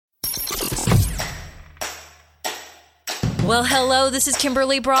Well, hello, this is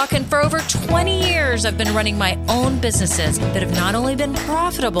Kimberly Brock, and for over 20 years, I've been running my own businesses that have not only been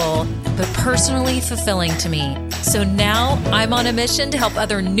profitable, but personally fulfilling to me. So now I'm on a mission to help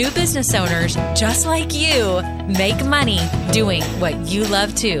other new business owners, just like you, make money doing what you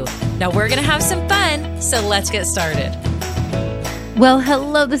love too. Now we're going to have some fun, so let's get started. Well,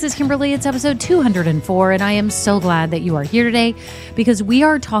 hello, this is Kimberly. It's episode 204, and I am so glad that you are here today because we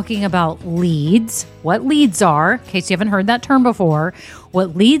are talking about leads, what leads are, in case you haven't heard that term before,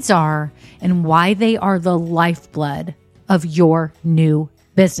 what leads are and why they are the lifeblood of your new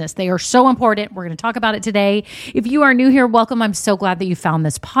business. They are so important. We're going to talk about it today. If you are new here, welcome. I'm so glad that you found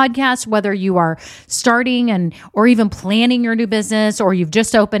this podcast, whether you are starting or even planning your new business, or you've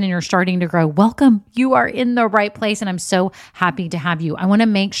just opened and you're starting to grow. Welcome. You are in the right place, and I'm so happy to have you. I want to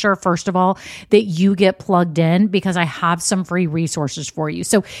make sure, first of all, that you get plugged in because I have some free resources for you.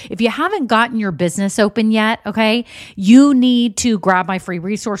 So if you haven't gotten your business open yet, okay, you need to grab my free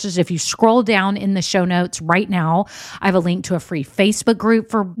resources. If you scroll down in the show notes right now, I have a link to a free Facebook group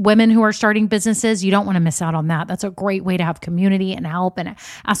for women who are starting businesses. You don't want to miss out on that. That's a great way to have community and help and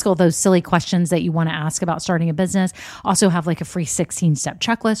ask all those silly questions that you want to ask about starting a business. Also have like a free 16-step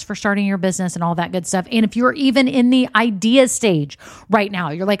checklist for starting your business and all that good stuff. And if you're even in the idea stage right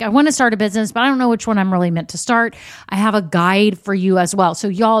now, you're like, I want to start a business, but I don't know which one I'm really meant to start, I have a guide for you as well. So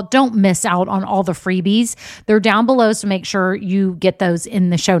y'all don't miss out on all the freebies. They're down below, so make sure you get those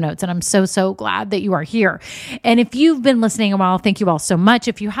in the show notes. And I'm so glad that you are here. And if you've been listening a while, thank you all so much.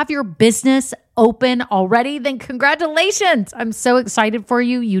 If you have your business open already, then congratulations. I'm so excited for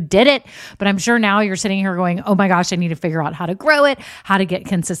you. You did it. But I'm sure now you're sitting here going, oh my gosh, I need to figure out how to grow it, how to get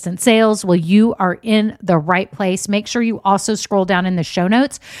consistent sales. Well, you are in the right place. Make sure you also scroll down in the show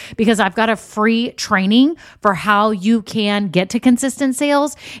notes because I've got a free training for how you can get to consistent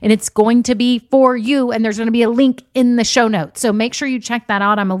sales, and it's going to be for you. And there's going to be a link in the show notes. So make sure you check that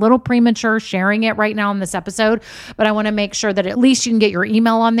out. I'm a little premature sharing it right now in this episode, but I want to make sure that at least you can get your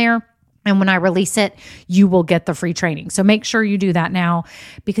email on there. And when I release it, you will get the free training. So make sure you do that now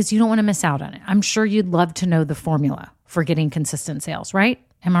because you don't want to miss out on it. I'm sure you'd love to know the formula for getting consistent sales, right?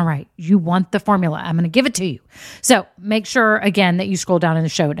 Am I right? You want the formula. I'm going to give it to you. So make sure, again, that you scroll down in the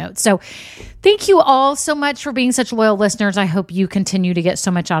show notes. So thank you all so much for being such loyal listeners. I hope you continue to get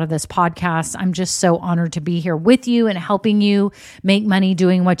so much out of this podcast. I'm just so honored to be here with you and helping you make money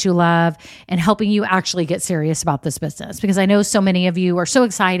doing what you love and helping you actually get serious about this business. Because I know so many of you are so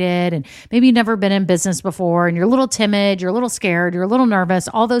excited and maybe you've never been in business before and you're a little timid, you're a little scared, you're a little nervous,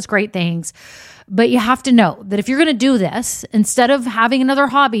 all those great things. But you have to know that if you're going to do this, instead of having another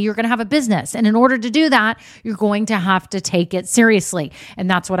hobby, you're going to have a business. And in order to do that, you're going to have to take it seriously. And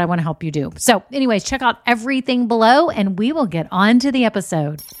that's what I want to help you do. So anyways, check out everything below and we will get on to the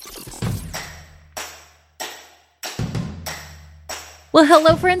episode. Well,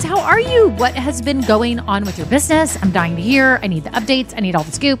 hello, friends. How are you? What has been going on with your business? I'm dying to hear. I need the updates. I need all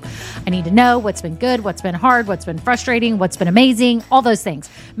the scoop. I need to know what's been good, what's been hard, what's been frustrating, what's been amazing, all those things.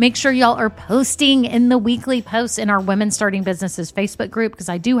 Make sure y'all are posting in the weekly posts in our Women Starting Businesses Facebook group because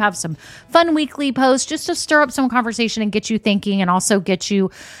I do have some fun weekly posts just to stir up some conversation and get you thinking and also get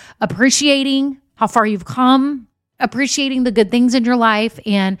you appreciating how far you've come, appreciating the good things in your life,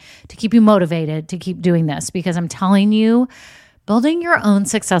 and to keep you motivated to keep doing this because I'm telling you, building your own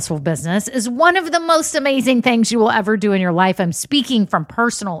successful business is one of the most amazing things you will ever do in your life. I'm speaking from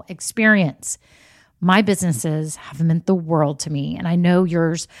personal experience. My businesses have meant the world to me, and I know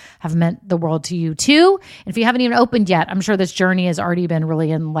yours have meant the world to you too. And if you haven't even opened yet, I'm sure this journey has already been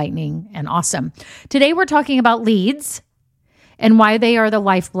really enlightening and awesome. Today, we're talking about leads and why they are the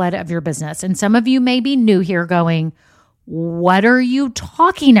lifeblood of your business. And some of you may be new here going, what are you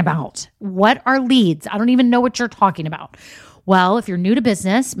talking about? What are leads? I don't even know what you're talking about. Well, if you're new to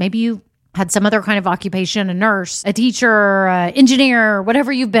business, maybe you had some other kind of occupation, a nurse, a teacher, engineer,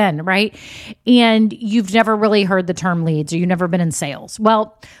 whatever you've been, right? And you've never really heard the term leads or you've never been in sales.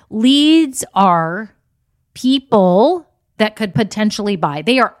 Well, leads are people that could potentially buy.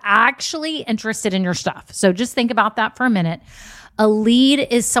 They are actually interested in your stuff. So just think about that for a minute. A lead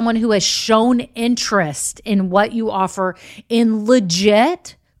is someone who has shown interest in what you offer in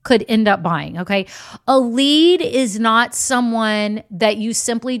legit could end up buying, okay? A lead is not someone that you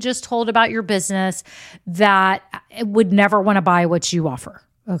simply just told about your business that would never want to buy what you offer,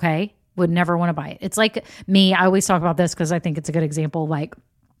 okay? Would never want to buy it. It's like me, I always talk about this because I think it's a good example. Like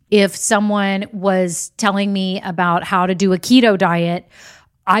if someone was telling me about how to do a keto diet,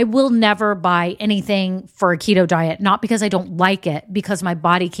 I will never buy anything for a keto diet, not because I don't like it, because my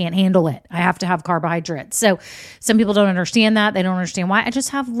body can't handle it. I have to have carbohydrates. So some people don't understand that. They don't understand why. I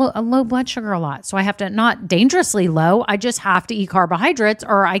just have a low blood sugar a lot. So I have to, not dangerously low, I just have to eat carbohydrates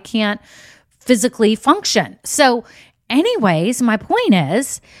or I can't physically function. So anyways, my point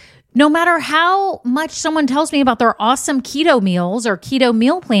is, no matter how much someone tells me about their awesome keto meals or keto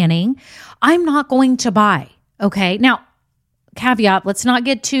meal planning, I'm not going to buy. Okay. Now, caveat, let's not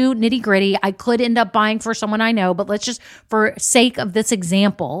get too nitty gritty. I could end up buying for someone I know, but let's just, for sake of this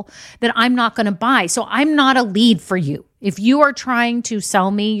example, that I'm not going to buy. So I'm not a lead for you. If you are trying to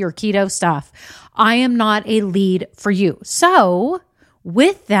sell me your keto stuff, I am not a lead for you. So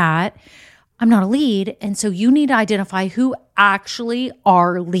with that, I'm not a lead. And so you need to identify who actually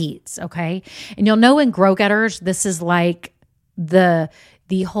are leads. Okay. And you'll know in Grow Getters, this is like the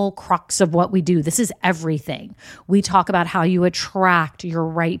whole crux of what we do. This is everything. We talk about how you attract your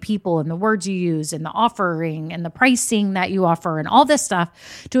right people and the words you use and the offering and the pricing that you offer and all this stuff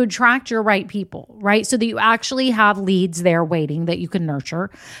to attract your right people, right? So that you actually have leads there waiting that you can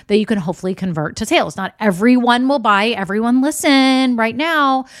nurture, that you can hopefully convert to sales. Not everyone will buy. Everyone listen right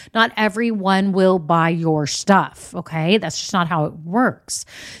now. Not everyone will buy your stuff. Okay. That's just not how it works.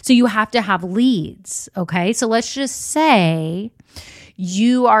 So you have to have leads. Okay. So let's just say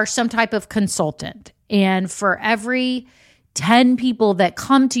you are some type of consultant, and for every 10 people that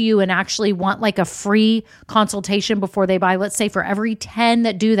come to you and actually want like a free consultation before they buy, let's say for every 10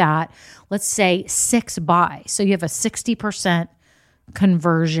 that do that, let's say 6 buy. So you have a 60%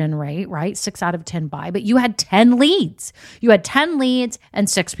 conversion rate, right? 6 out of 10 buy, but you had 10 leads. You had 10 leads and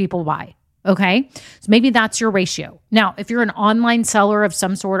 6 people buy. Okay. So maybe that's your ratio. Now, if you're an online seller of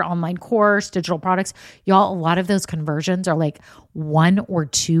some sort, online course, digital products, y'all, a lot of those conversions are like 1 or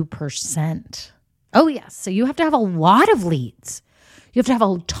 2%. Oh yes. So you have to have a lot of leads. You have to have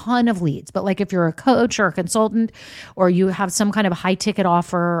a ton of leads. But like if you're a coach or a consultant, or you have some kind of high ticket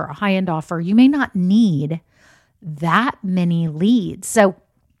offer or a high end offer, you may not need that many leads. So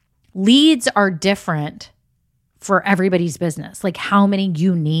leads are different for everybody's business, like how many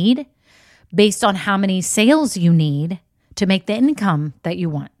you need based on how many sales you need to make the income that you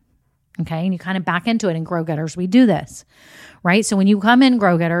want. Okay. And you kind of back into it in Grow Getters. We do this, right? So when you come in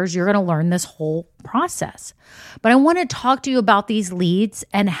Grow Getters, you're going to learn this whole process. But I want to talk to you about these leads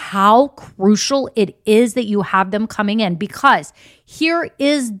and how crucial it is that you have them coming in, because here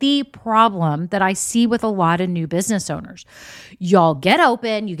is the problem that I see with a lot of new business owners. Y'all get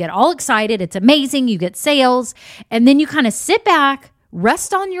open, you get all excited. It's amazing. You get sales, and then you kind of sit back,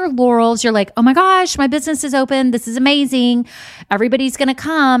 rest on your laurels. You're like, oh my gosh, my business is open. This is amazing. Everybody's going to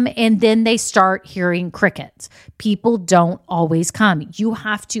come. And then they start hearing crickets. People don't always come. You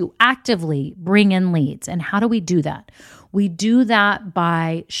have to actively bring in leads. And how do we do that? We do that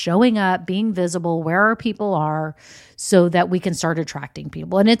by showing up, being visible where our people are, so that we can start attracting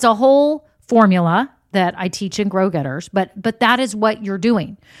people. And it's a whole formula that I teach in Grow Getters, but that is what you're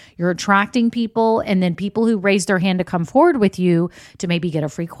doing. You're attracting people, and then people who raise their hand to come forward with you to maybe get a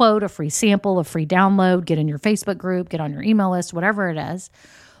free quote, a free sample, a free download, get in your Facebook group, get on your email list, whatever it is.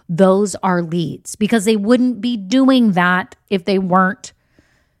 Those are leads, because they wouldn't be doing that if they weren't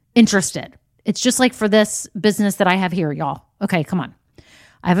interested. It's just like for this business that I have here, y'all. Okay, come on.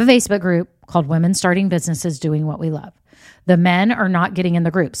 I have a Facebook group called Women Starting Businesses Doing What We Love. The men are not getting in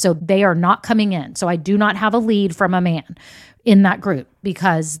the group, so they are not coming in. So I do not have a lead from a man in that group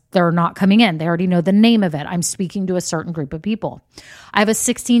because they're not coming in. They already know the name of it. I'm speaking to a certain group of people. I have a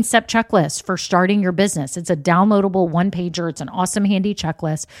 16-step checklist for starting your business. It's a downloadable one-pager. It's an awesome, handy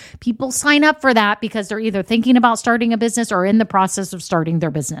checklist. People sign up for that because they're either thinking about starting a business or in the process of starting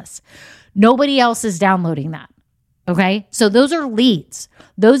their business. Nobody else is downloading that. Okay. So those are leads.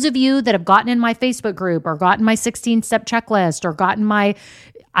 Those of you that have gotten in my Facebook group or gotten my 16-step checklist or gotten my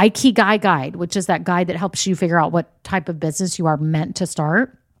Ikigai guide, which is that guide that helps you figure out what type of business you are meant to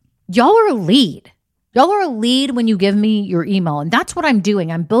start. Y'all are a lead. Y'all are a lead when you give me your email. And that's what I'm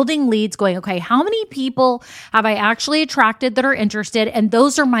doing. I'm building leads going, okay, how many people have I actually attracted that are interested? And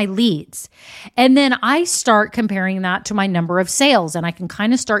those are my leads. And then I start comparing that to my number of sales, and I can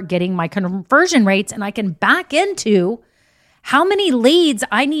kind of start getting my conversion rates, and I can back into how many leads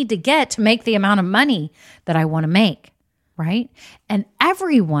I need to get to make the amount of money that I want to make, right? And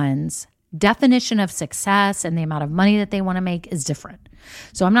everyone's definition of success and the amount of money that they want to make is different.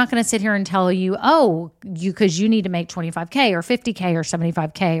 So I'm not going to sit here and tell you, oh, because you need to make 25K or 50K or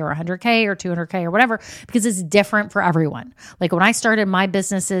 75K or 100K or 200K or whatever, because it's different for everyone. Like when I started my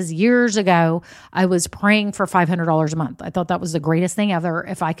businesses years ago, I was praying for $500 a month. I thought that was the greatest thing ever.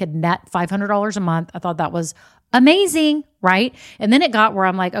 If I could net $500 a month, I thought that was amazing, right? And then it got where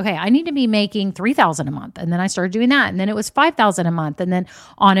I'm like, okay, I need to be making $3,000 a month. And then I started doing that. And then it was $5,000 a month, and then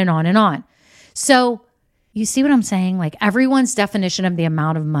on and on and on. So you see what I'm saying? Like everyone's definition of the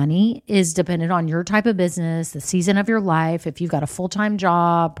amount of money is dependent on your type of business, the season of your life, if you've got a full-time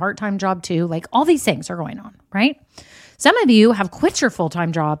job, part-time job too, like all these things are going on, right? Some of you have quit your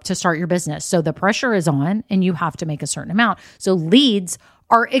full-time job to start your business. So the pressure is on and you have to make a certain amount. So leads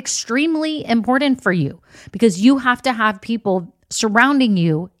are extremely important for you because you have to have people surrounding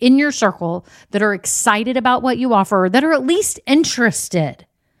you in your circle that are excited about what you offer, that are at least interested,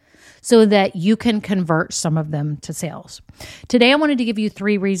 so that you can convert some of them to sales. Today, I wanted to give you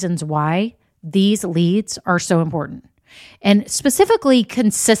 3 reasons why these leads are so important, and specifically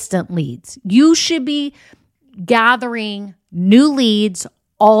consistent leads. You should be gathering new leads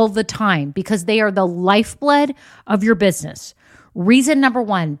all the time because they are the lifeblood of your business. Reason number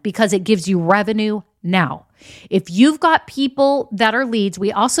 1, because it gives you revenue now. If you've got people that are leads,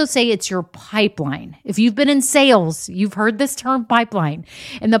 we also say it's your pipeline. If you've been in sales, you've heard this term pipeline.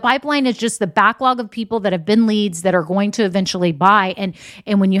 And the pipeline is just the backlog of people that have been leads that are going to eventually buy. And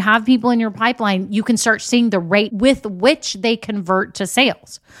when you have people in your pipeline, you can start seeing the rate with which they convert to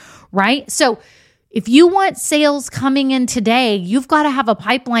sales, right? So if you want sales coming in today, you've got to have a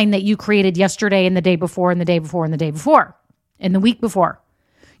pipeline that you created yesterday and the day before and the day before and the day before and the week before.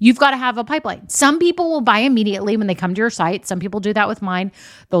 You've got to have a pipeline. Some people will buy immediately when they come to your site. Some people do that with mine.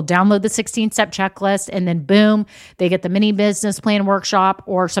 They'll download the 16-step checklist and then boom, they get the mini business plan workshop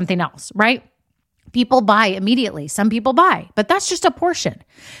or something else, right? People buy immediately. Some people buy, but that's just a portion.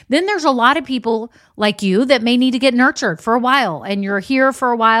 Then there's a lot of people like you that may need to get nurtured for a while, and you're here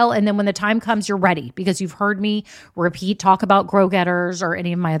for a while. And then when the time comes, you're ready because you've heard me talk about Grow Getters or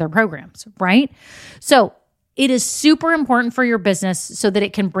any of my other programs, right? So it is super important for your business so that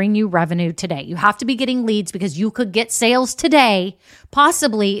it can bring you revenue today. You have to be getting leads because you could get sales today.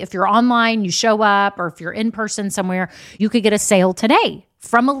 Possibly if you're online, you show up, or if you're in person somewhere, you could get a sale today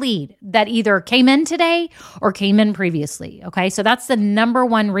from a lead that either came in today or came in previously. Okay. So that's the number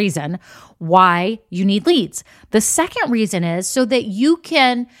 1 reason why you need leads. The second reason is so that you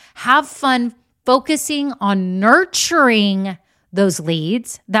can have fun focusing on nurturing those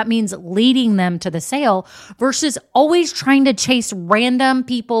leads. That means leading them to the sale versus always trying to chase random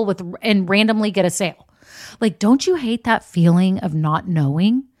people and randomly get a sale. Like, don't you hate that feeling of not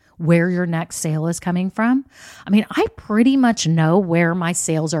knowing where your next sale is coming from? I mean, I pretty much know where my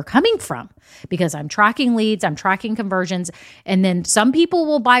sales are coming from because I'm tracking leads, I'm tracking conversions, and then some people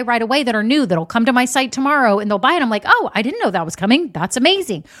will buy right away that are new, that'll come to my site tomorrow and they'll buy it. I'm like, oh, I didn't know that was coming. That's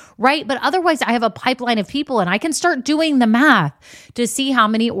amazing, right? But otherwise, I have a pipeline of people and I can start doing the math to see how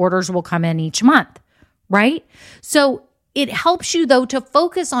many orders will come in each month, right? So it helps you, though, to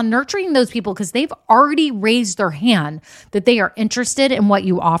focus on nurturing those people because they've already raised their hand that they are interested in what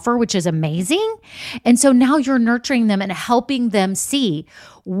you offer, which is amazing. And so now you're nurturing them and helping them see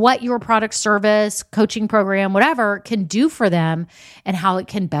what your product, service, coaching program, whatever can do for them and how it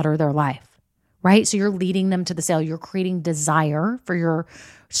can better their life, right? So you're leading them to the sale. You're creating desire for your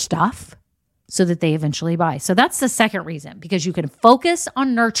stuff so that they eventually buy. So that's the second reason, because you can focus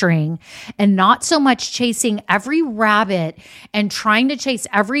on nurturing and not so much chasing every rabbit and trying to chase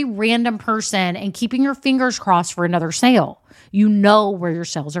every random person and keeping your fingers crossed for another sale. You know where your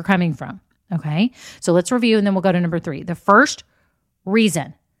sales are coming from. Okay. So let's review and then we'll go to number 3. The first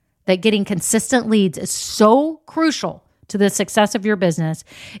reason that getting consistent leads is so crucial to the success of your business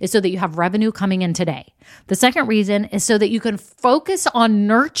is so that you have revenue coming in today. The second reason is so that you can focus on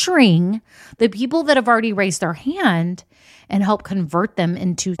nurturing the people that have already raised their hand and help convert them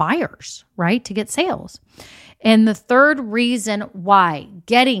into buyers, right? To get sales. And the third reason why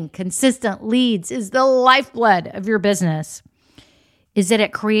getting consistent leads is the lifeblood of your business is that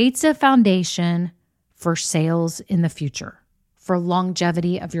it creates a foundation for sales in the future, for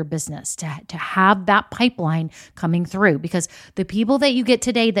longevity of your business, to have that pipeline coming through, because the people that you get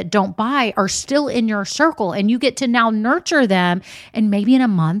today that don't buy are still in your circle and you get to now nurture them. And maybe in a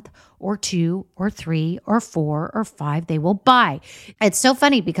month or 2 or 3 or 4 or 5, they will buy. It's so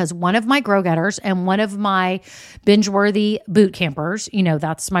funny because one of my Grow Getters and one of my binge-worthy boot campers,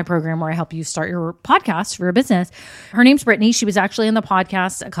 that's my program where I help you start your podcast for your business. Her name's Brittany. She was actually in the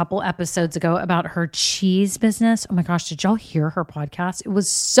podcast a couple episodes ago about her cheese business. Oh my gosh, did y'all hear her podcast? It was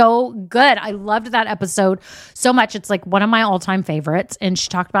so good. I loved that episode so much. It's like one of my all-time favorites. And she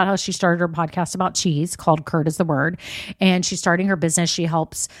talked about how she started her podcast about cheese called Curd is the Word. And she's starting her business. She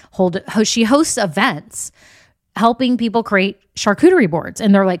she hosts events helping people create charcuterie boards.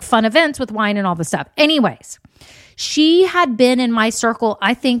 And they're like fun events with wine and all the stuff. Anyways, she had been in my circle,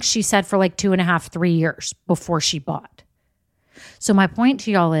 I think she said for like 2.5, 3 years before she bought. So my point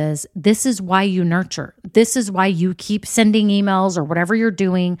to y'all is this is why you nurture. This is why you keep sending emails or whatever you're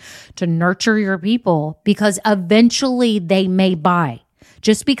doing to nurture your people, because eventually they may buy.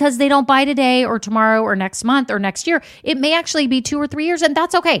 Just because they don't buy today or tomorrow or next month or next year, it may actually be 2 or 3 years, and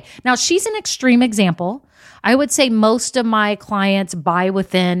that's okay. Now, she's an extreme example. I would say most of my clients buy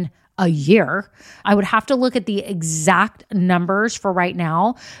within a year. I would have to look at the exact numbers for right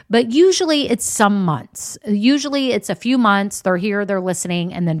now, but usually it's some months. Usually it's a few months. They're here, they're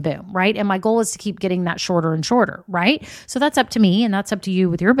listening, and then boom, right? And my goal is to keep getting that shorter and shorter, right? So that's up to me and that's up to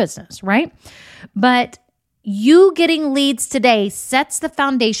you with your business, right? But you getting leads today sets the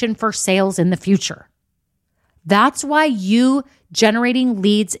foundation for sales in the future. That's why you generating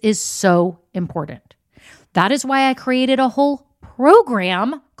leads is so important. That is why I created a whole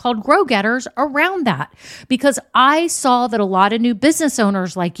program called Grow Getters around that, because I saw that a lot of new business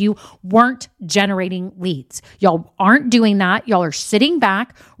owners like you weren't generating leads. Y'all aren't doing that. Y'all are sitting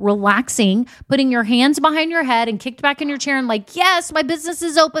back, relaxing, putting your hands behind your head and kicked back in your chair and like, yes, my business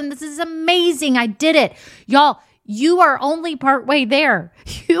is open. This is amazing. I did it. Y'all, you are only partway there.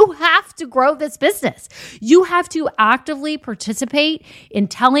 You have to grow this business. You have to actively participate in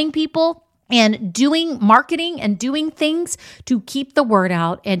telling people and doing marketing and doing things to keep the word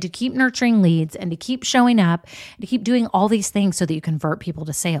out and to keep nurturing leads and to keep showing up and to keep doing all these things so that you convert people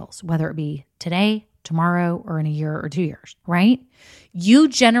to sales, whether it be today, tomorrow, or in a year or 2 years, right? You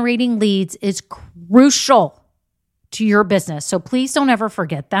generating leads is crucial to your business. So please don't ever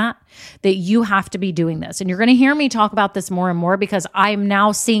forget that you have to be doing this. And you're going to hear me talk about this more and more because I'm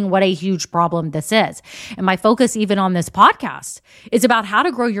now seeing what a huge problem this is. And my focus even on this podcast is about how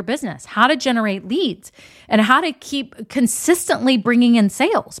to grow your business, how to generate leads, and how to keep consistently bringing in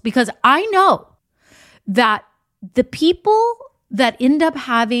sales. Because I know that the people that end up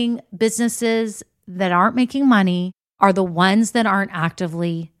having businesses that aren't making money are the ones that aren't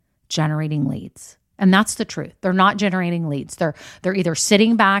actively generating leads. And that's the truth. They're not generating leads. They're either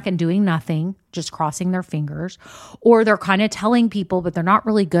sitting back and doing nothing, just crossing their fingers, or they're kind of telling people, but they're not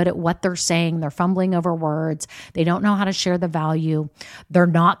really good at what they're saying. They're fumbling over words. They don't know how to share the value. They're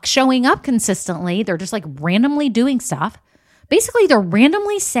not showing up consistently. They're just like randomly doing stuff. Basically, they're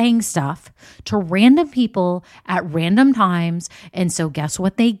randomly saying stuff to random people at random times. And so guess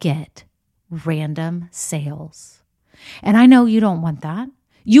what they get? Random sales. And I know you don't want that.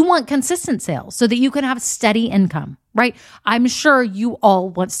 You want consistent sales so that you can have steady income, right? I'm sure you all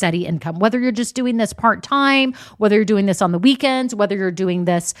want steady income, whether you're just doing this part-time, whether you're doing this on the weekends, whether you're doing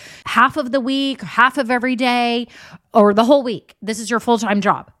this half of the week, half of every day, or the whole week. This is your full-time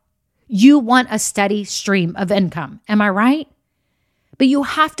job. You want a steady stream of income. Am I right? But you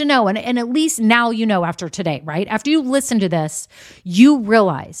have to know, and at least now you know after today, right? After you listen to this, you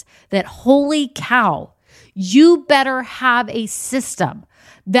realize that holy cow, you better have a system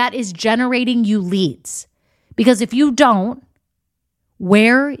that is generating you leads. Because if you don't,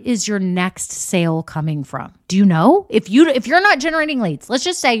 where is your next sale coming from? Do you know? If you're not generating leads, let's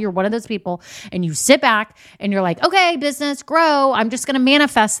just say you're one of those people and you sit back and you're like, okay, business, grow. I'm just going to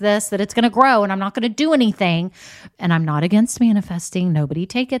manifest this, that it's going to grow and I'm not going to do anything. And I'm not against manifesting. Nobody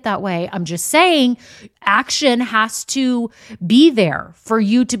take it that way. I'm just saying action has to be there for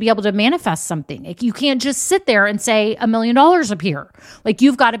you to be able to manifest something. Like, you can't just sit there and say $1 million appear. Like,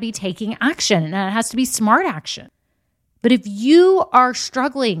 you've got to be taking action, and it has to be smart action. But if you are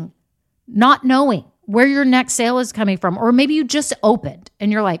struggling, not knowing where your next sale is coming from, or maybe you just opened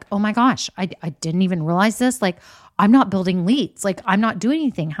and you're like, oh my gosh, I didn't even realize this. Like, I'm not building leads. Like, I'm not doing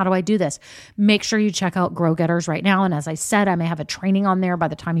anything. How do I do this? Make sure you check out Grow Getters right now. And as I said, I may have a training on there by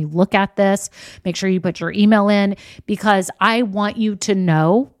the time you look at this. Make sure you put your email in, because I want you to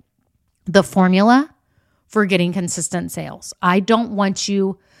know the formula for getting consistent sales. I don't want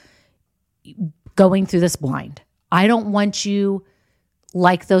you going through this blind. I don't want you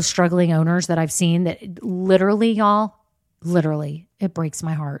like those struggling owners that I've seen that literally, y'all, Literally, it breaks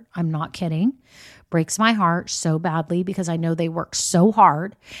my heart. I'm not kidding. Breaks my heart so badly because I know they worked so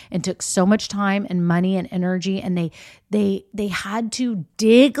hard and took so much time and money and energy, and they had to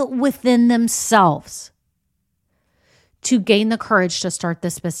dig within themselves to gain the courage to start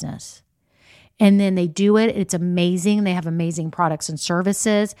this business. And then they do it. It's amazing. They have amazing products and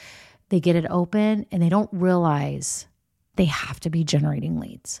services. They get it open and they don't realize they have to be generating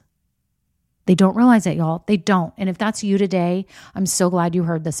leads. They don't realize it, y'all. They don't. And if that's you today, I'm so glad you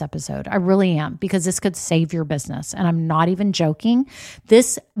heard this episode. I really am, because this could save your business. And I'm not even joking.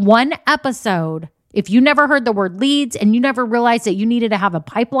 This one episode, if you never heard the word leads and you never realized that you needed to have a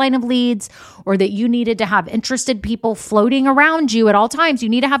pipeline of leads, or that you needed to have interested people floating around you at all times, you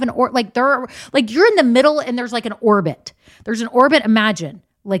need to have you're in the middle and there's like an orbit. There's an orbit. Imagine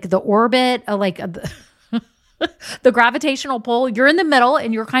like the orbit, the gravitational pull. You're in the middle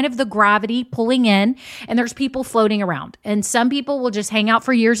and you're kind of the gravity pulling in, and there's people floating around. And some people will just hang out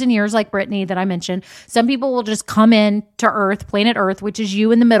for years and years, like Brittany that I mentioned. Some people will just come in to Earth, planet Earth, which is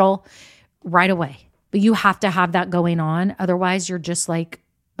you in the middle, right away. But you have to have that going on. Otherwise, you're just like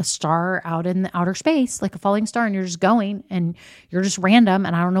a star out in the outer space, like a falling star, and you're just going and you're just random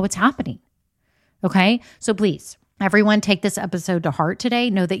and I don't know what's happening. Okay? So please, everyone, take this episode to heart today.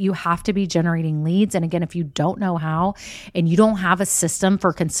 Know that you have to be generating leads. And again, if you don't know how and you don't have a system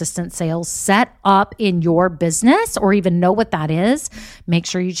for consistent sales set up in your business or even know what that is, make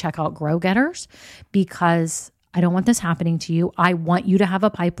sure you check out Grow Getters, because I don't want this happening to you. I want you to have a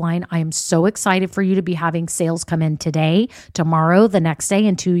pipeline. I am so excited for you to be having sales come in today, tomorrow, the next day,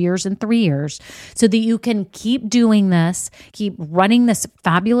 in 2 years and 3 years, so that you can keep doing this, keep running this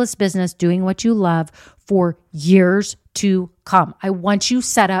fabulous business, doing what you love for years to come. I want you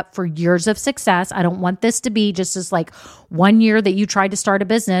set up for years of success. I don't want this to be just as like 1 year that you tried to start a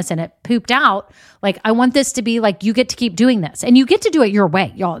business and it pooped out. Like, I want this to be like, you get to keep doing this and you get to do it your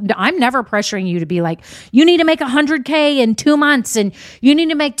way, y'all. I'm never pressuring you to be like, you need to make 100K in 2 months and you need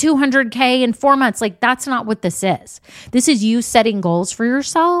to make 200K in 4 months. Like, that's not what this is. This is you setting goals for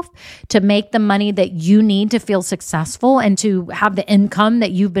yourself to make the money that you need to feel successful and to have the income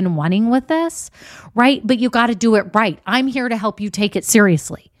that you've been wanting with this, right? But you got to do it right. I'm here to help you take it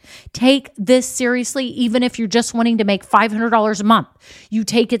seriously. Take this seriously, even if you're just wanting to make $500 a month. You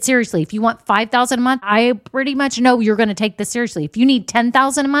take it seriously. If you want $5,000 a month, I pretty much know you're going to take this seriously. If you need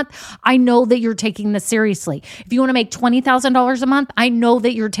 $10,000 a month, I know that you're taking this seriously. If you want to make $20,000 a month, I know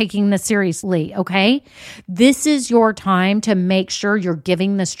that you're taking this seriously, okay? This is your time to make sure you're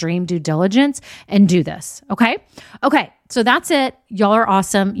giving this dream due diligence and do this, okay? Okay. So that's it. Y'all are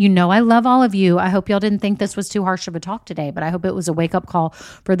awesome. You know I love all of you. I hope y'all didn't think this was too harsh of a talk today, but I hope it was a wake-up call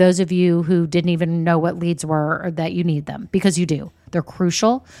for those of you who didn't even know what leads were or that you need them, because you do. They're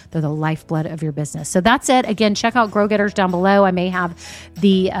crucial. They're the lifeblood of your business. So that's it. Again, check out Grow Getters down below. I may have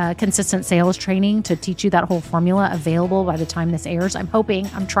the consistent sales training to teach you that whole formula available by the time this airs. I'm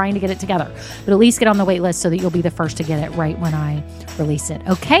trying to get it together, but at least get on the wait list so that you'll be the first to get it right when I release it.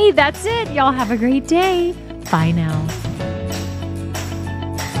 Okay, that's it. Y'all have a great day. Bye now.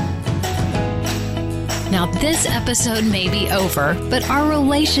 Now, this episode may be over, but our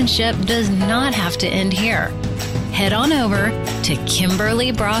relationship does not have to end here. Head on over to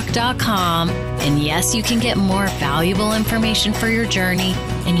KimberlyBrock.com, and yes, you can get more valuable information for your journey.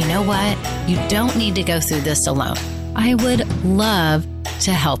 And you know what? You don't need to go through this alone. I would love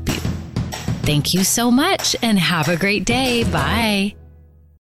to help you. Thank you so much and have a great day. Bye.